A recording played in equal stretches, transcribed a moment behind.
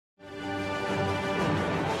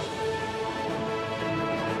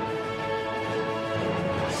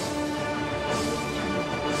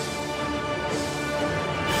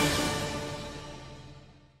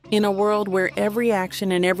In a world where every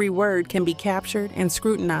action and every word can be captured and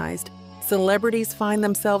scrutinized, celebrities find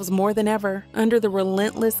themselves more than ever under the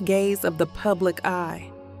relentless gaze of the public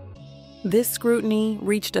eye. This scrutiny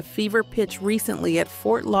reached a fever pitch recently at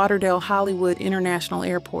Fort Lauderdale Hollywood International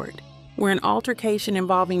Airport, where an altercation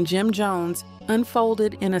involving Jim Jones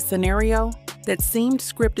unfolded in a scenario that seemed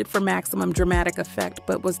scripted for maximum dramatic effect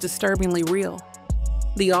but was disturbingly real.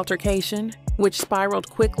 The altercation, which spiraled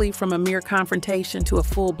quickly from a mere confrontation to a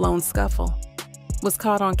full-blown scuffle, was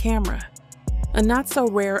caught on camera, a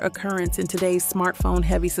not-so-rare occurrence in today's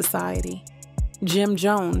smartphone-heavy society. Jim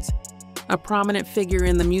Jones, a prominent figure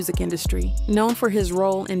in the music industry, known for his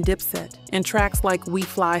role in Dipset and tracks like We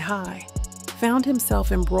Fly High, found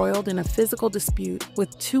himself embroiled in a physical dispute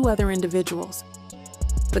with two other individuals.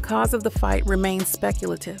 The cause of the fight remains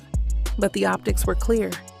speculative, but the optics were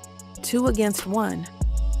clear: 2 against 1,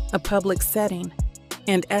 a public setting,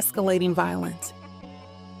 and escalating violence.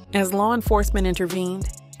 As law enforcement intervened,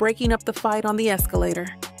 breaking up the fight on the escalator,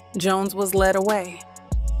 Jones was led away.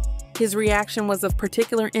 His reaction was of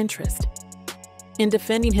particular interest. In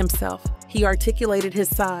defending himself, he articulated his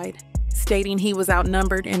side, stating he was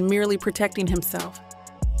outnumbered and merely protecting himself.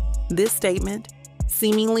 This statement,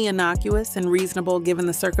 seemingly innocuous and reasonable given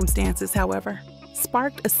the circumstances, however,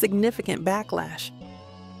 sparked a significant backlash.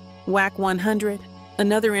 Wack100,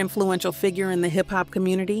 another influential figure in the hip-hop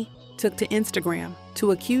community, took to Instagram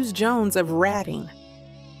to accuse Jones of ratting.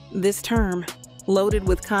 This term, loaded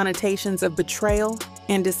with connotations of betrayal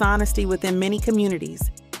and dishonesty within many communities,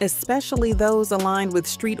 especially those aligned with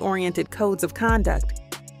street-oriented codes of conduct,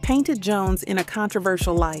 painted Jones in a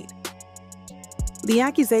controversial light. The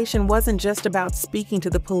accusation wasn't just about speaking to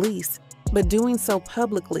the police, but doing so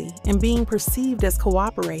publicly and being perceived as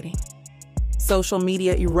cooperating. Social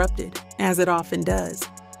media erupted, as it often does,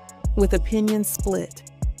 with opinions split.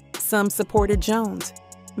 Some supported Jones,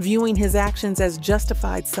 viewing his actions as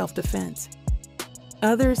justified self-defense.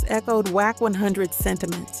 Others echoed Wack100's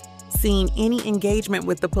sentiments, seeing any engagement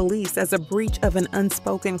with the police as a breach of an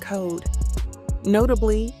unspoken code.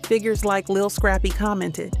 Notably, figures like Lil Scrappy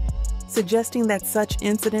commented, suggesting that such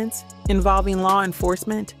incidents involving law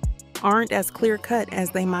enforcement aren't as clear-cut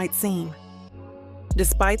as they might seem.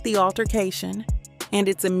 Despite the altercation and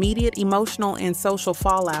its immediate emotional and social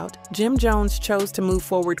fallout, Jim Jones chose to move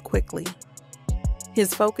forward quickly.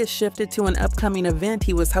 His focus shifted to an upcoming event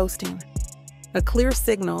he was hosting, a clear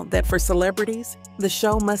signal that for celebrities, the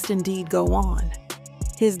show must indeed go on.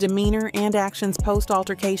 His demeanor and actions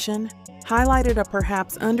post-altercation highlighted a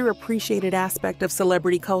perhaps underappreciated aspect of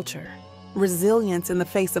celebrity culture: resilience in the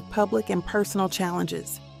face of public and personal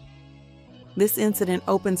challenges. This incident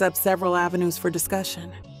opens up several avenues for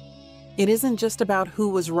discussion. It isn't just about who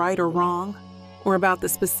was right or wrong, or about the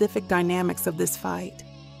specific dynamics of this fight.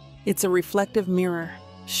 It's a reflective mirror,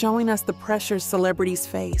 showing us the pressures celebrities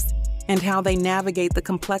face and how they navigate the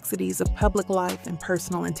complexities of public life and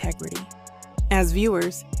personal integrity. As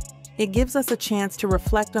viewers, it gives us a chance to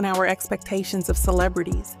reflect on our expectations of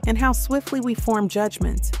celebrities and how swiftly we form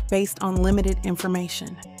judgments based on limited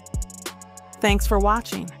information. Thanks for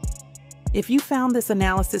watching. If you found this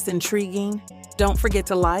analysis intriguing, don't forget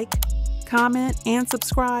to like, comment, and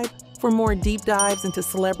subscribe for more deep dives into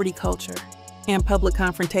celebrity culture and public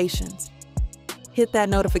confrontations. Hit that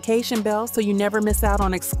notification bell so you never miss out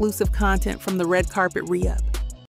on exclusive content from the Red Carpet Re-Up.